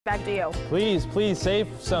Back to you. Please, please save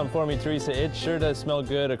some for me, Teresa. It sure does smell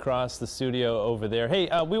good across the studio over there. Hey,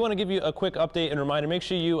 we want to give you a quick update and reminder. Make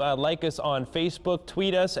sure you like us on Facebook,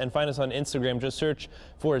 tweet us, and find us on Instagram. Just search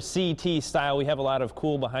for CT Style. We have a lot of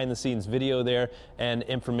cool behind-the-scenes video there and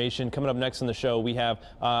information. Coming up next on the show, we have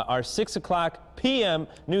our 6 o'clock p.m.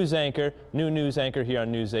 news anchor, new news anchor here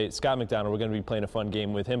on News 8, Scott McDonald. We're going to be playing a fun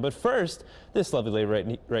game with him. But first, this lovely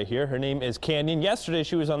lady right here. Her name is Canyon. Yesterday,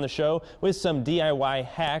 she was on the show with some DIY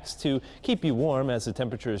hacks to keep you warm as the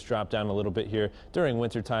temperatures drop down a little bit here during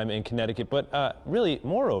wintertime in Connecticut. But really,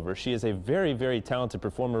 moreover, she is a very, very talented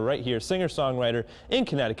performer right here, singer-songwriter in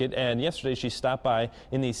Connecticut. And yesterday, she stopped by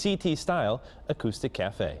in the CT Style Acoustic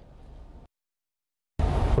Cafe.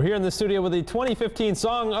 We're here in the studio with the 2015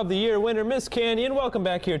 Song of the Year winner, Miss Canyon. Welcome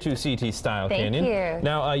back here to CT Style, Canyon. Thank you.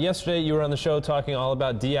 Now, yesterday you were on the show talking all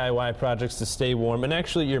about DIY projects to stay warm, and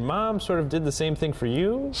actually your mom sort of did the same thing for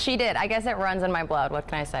you? She did. I guess it runs in my blood. What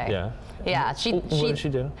can I say? Yeah. Yeah. What did she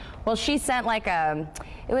do? Well, she sent like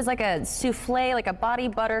it was like a souffle, like a body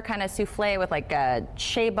butter kind of souffle with like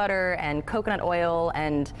shea butter and coconut oil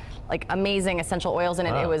and like amazing essential oils in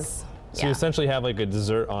it. Wow. It was. So you essentially have like a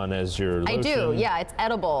dessert on as your lotion? I do, yeah. It's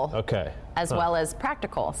edible. Okay. As well as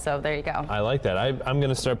practical, so there you go. I like that. I'm going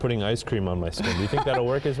to start putting ice cream on my skin. Do you think that'll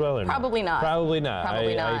work as well? Or Probably not. Probably not.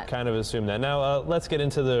 Probably not. I kind of assume that. Now, let's get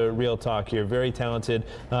into the real talk here. Very talented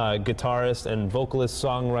guitarist and vocalist,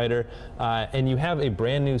 songwriter, and you have a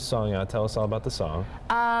brand new song out. Tell us all about the song.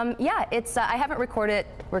 Yeah, it's I haven't recorded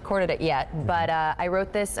it yet, but I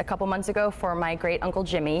wrote this a couple months ago for my great uncle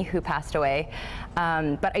Jimmy, who passed away.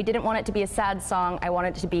 But I didn't want it to be a sad song. I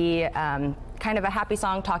wanted it to be kind of a happy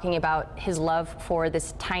song talking about his love for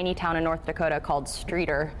this tiny town in North Dakota called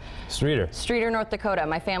Streator. Streator, North Dakota.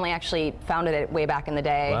 My family actually founded it way back in the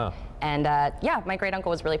day. Wow. And yeah, my great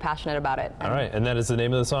uncle was really passionate about it. All right, and that is the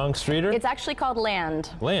name of the song, Streator? It's actually called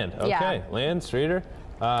Land. Land, okay. Yeah. Land, Streator.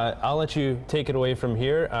 I'll let you take it away from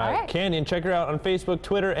here. All right. Canyon, check her out on Facebook,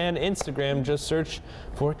 Twitter, and Instagram. Just search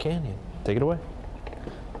for Canyon. Take it away.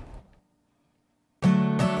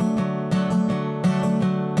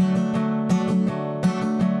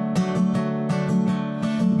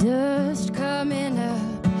 Dust coming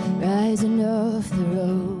up, rising off the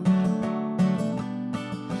road.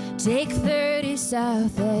 Take 30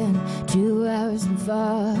 south and 2 hours from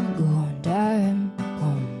Fargo, and I'm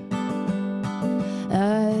home.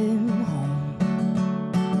 I'm home.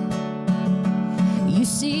 You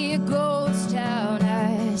see a ghost town,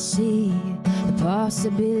 I see the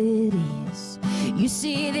possibilities. You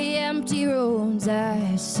see the empty roads,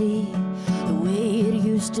 I see the way it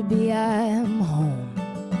used to be. I'm home.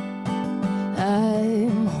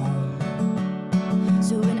 I'm home.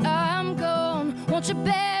 So when I'm gone, won't you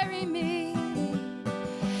bury me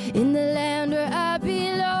in the land where I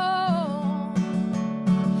belong?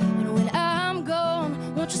 And when I'm gone,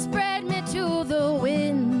 won't you spread me to the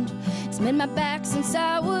wind? It's made my back since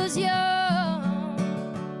I was young.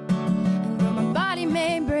 And though my body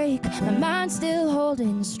may break, my mind's still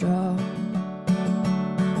holding strong.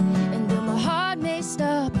 And though my heart may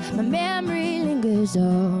stop, my memory lingers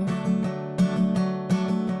on.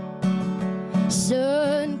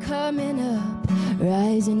 Sun coming up,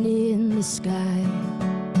 rising in the sky.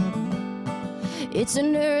 It's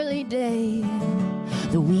an early day,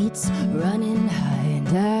 the wheat's running high, and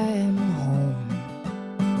I'm home.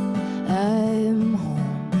 I'm home.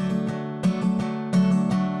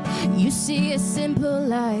 You see a simple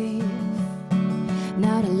life,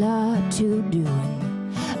 not a lot to do.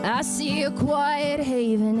 I see a quiet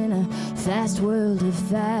haven in a fast world of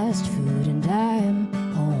fast food, and I'm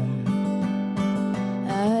home.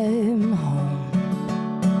 I'm home.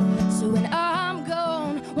 So when I'm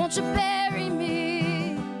gone, won't you bury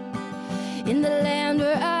me in the land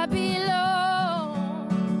where I belong?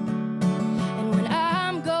 And when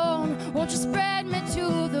I'm gone, won't you spread me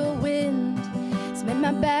to the wind? It's been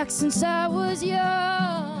my back since I was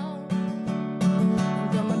young.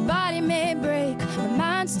 And though my body may break, my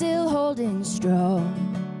mind's still holding strong.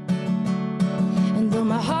 And though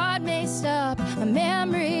my heart may stop, my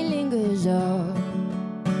memory lingers on.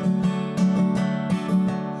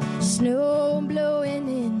 Snow blowing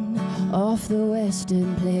in off the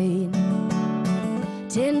western plain.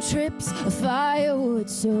 10 trips of firewood,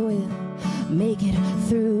 so we'll make it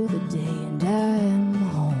through the day. And I'm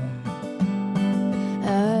home.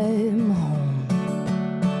 I'm home.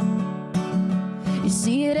 You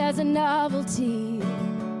see it as a novelty,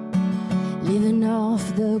 living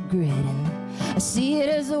off the grid. And I see it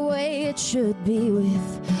as the way it should be,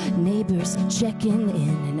 with neighbors checking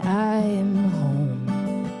in. And I'm home.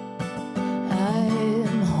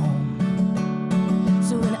 I'm home.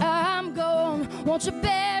 So when I'm gone, won't you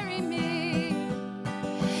bear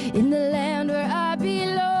in the land where I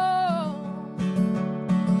belong.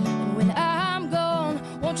 And when I'm gone,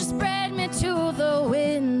 won't you spread me to the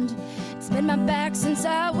wind? It's been my back since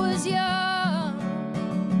I was young.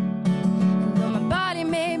 And though my body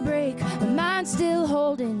may break, my mind's still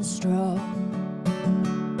holding strong.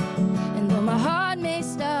 And though my heart may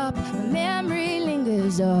stop, my memory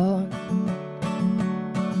lingers on.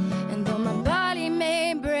 And though my body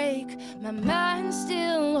may break, my mind's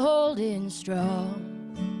still holding strong.